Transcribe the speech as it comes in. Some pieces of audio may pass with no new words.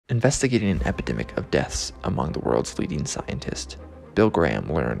Investigating an epidemic of deaths among the world's leading scientists, Bill Graham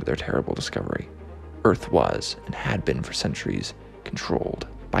learned their terrible discovery. Earth was, and had been for centuries, controlled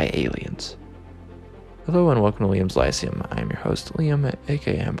by aliens. Hello and welcome to Liam's Lyceum. I am your host, Liam,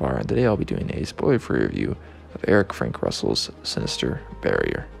 aka Ambar, and today I'll be doing a spoiler-free review of Eric Frank Russell's Sinister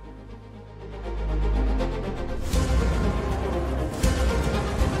Barrier.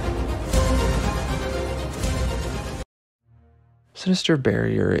 Sinister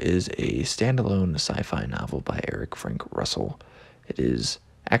Barrier is a standalone sci-fi novel by Eric Frank Russell. It is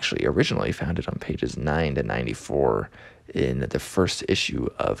actually originally founded on pages 9 to 94 in the first issue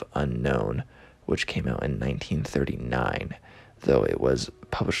of Unknown, which came out in 1939, though it was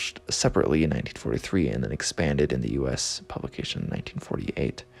published separately in 1943 and then expanded in the U.S. publication in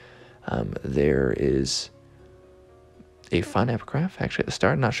 1948. There is a fun epigraph actually at the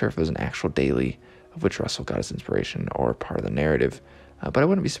start. I'm not sure if it was an actual daily of which Russell got his inspiration or part of the narrative, but I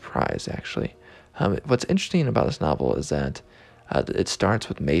wouldn't be surprised, actually. What's interesting about this novel is that it starts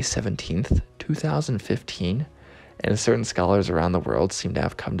with May 17th, 2015, and certain scholars around the world seem to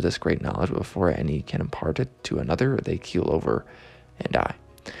have come to this great knowledge before any can impart it to another, they keel over and die.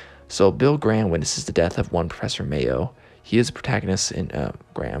 So Bill Graham witnesses the death of one Professor Mayo. He is protagonist in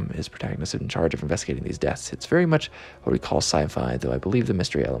Graham is protagonist in charge of investigating these deaths. It's very much what we call sci-fi, though I believe the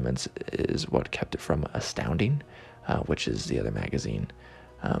mystery elements is what kept it from Astounding, which is the other magazine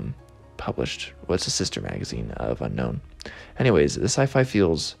published. What's the sister magazine of Unknown? Anyways, the sci-fi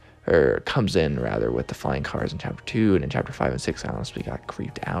comes in rather with the flying cars in chapter 2, and in chapter 5 and 6 I honestly got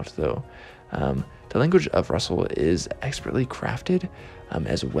creeped out though. The language of Russell is expertly crafted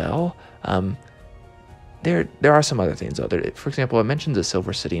as well. There are some other things though. For example, it mentions a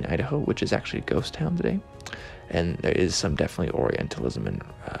Silver City in Idaho, which is actually a ghost town today, and there is some definitely Orientalism and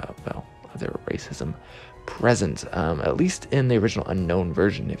other racism present, at least in the original Unknown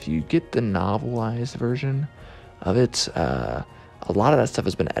version. If you get the novelized version of it, a lot of that stuff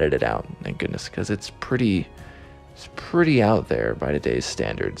has been edited out, thank goodness, because it's pretty out there by today's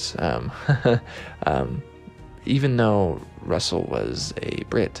standards. Even though Russell was a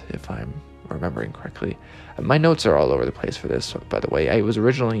Brit, if I'm remembering correctly. My notes are all over the place for this, by the way. I was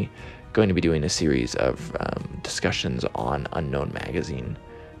originally going to be doing a series of discussions on Unknown magazine,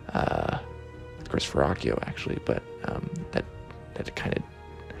 Chris Ferracchio actually, but that kind of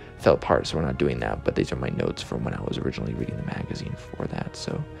fell apart, so we're not doing that. But these are my notes from when I was originally reading the magazine for that.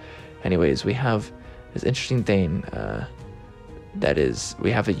 So anyways, we have this interesting thing that is,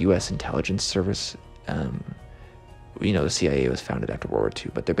 we have a U.S. intelligence service. The CIA was founded after World War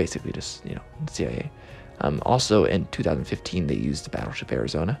II, but they're basically just, the CIA. Also, in 2015, they used the battleship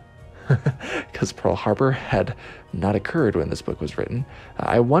Arizona because Pearl Harbor had not occurred when this book was written.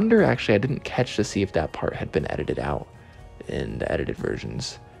 I wonder, actually, I didn't catch to see if that part had been edited out in the edited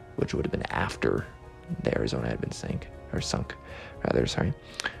versions, which would have been after the Arizona had been sunk.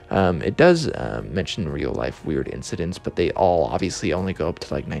 It does mention real-life weird incidents, but they all obviously only go up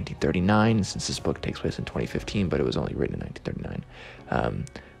to like 1939, since this book takes place in 2015, but it was only written in 1939.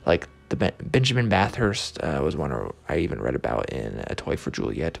 Like the Benjamin Bathurst was one I even read about in A Toy for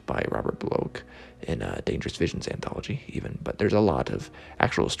Juliet by Robert Bloch in Dangerous Visions anthology even, but there's a lot of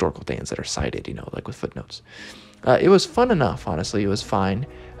actual historical things that are cited, like with footnotes. It was fun enough, honestly. It was fine.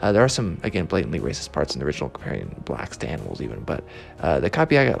 There are some, again, blatantly racist parts in the original, comparing blacks to animals even, but the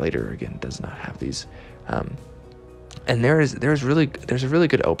copy I got later, again, does not have these. And there's a really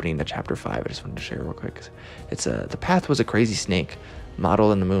good opening to chapter 5 I just wanted to share real quick. It's the path was a crazy snake,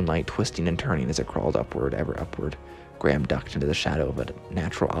 modeled in the moonlight, twisting and turning as it crawled upward, ever upward. Graham ducked into the shadow of a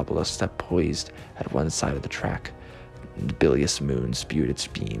natural obelisk that poised at one side of the track. The bilious moon spewed its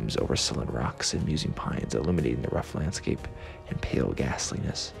beams over sullen rocks and musing pines, illuminating the rough landscape in pale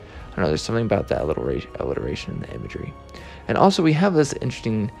ghastliness. I don't know, there's something about that alliteration in the imagery. And also we have this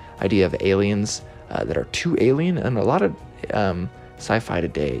interesting idea of aliens that are too alien, and a lot of sci-fi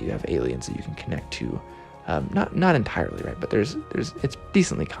today, you have aliens that you can connect to. Not entirely, right, but it's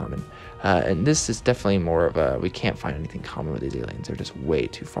decently common. And this is definitely more of we can't find anything common with these aliens. They're just way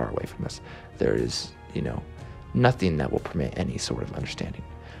too far away from us. There is, nothing that will permit any sort of understanding.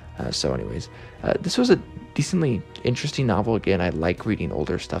 So anyways, this was a decently interesting novel. Again, I like reading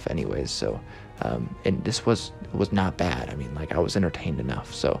older stuff anyways, so and this was not bad. I mean, I was entertained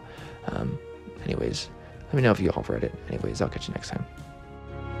enough. So anyways, let me know if you all read it. Anyways, I'll catch you next time.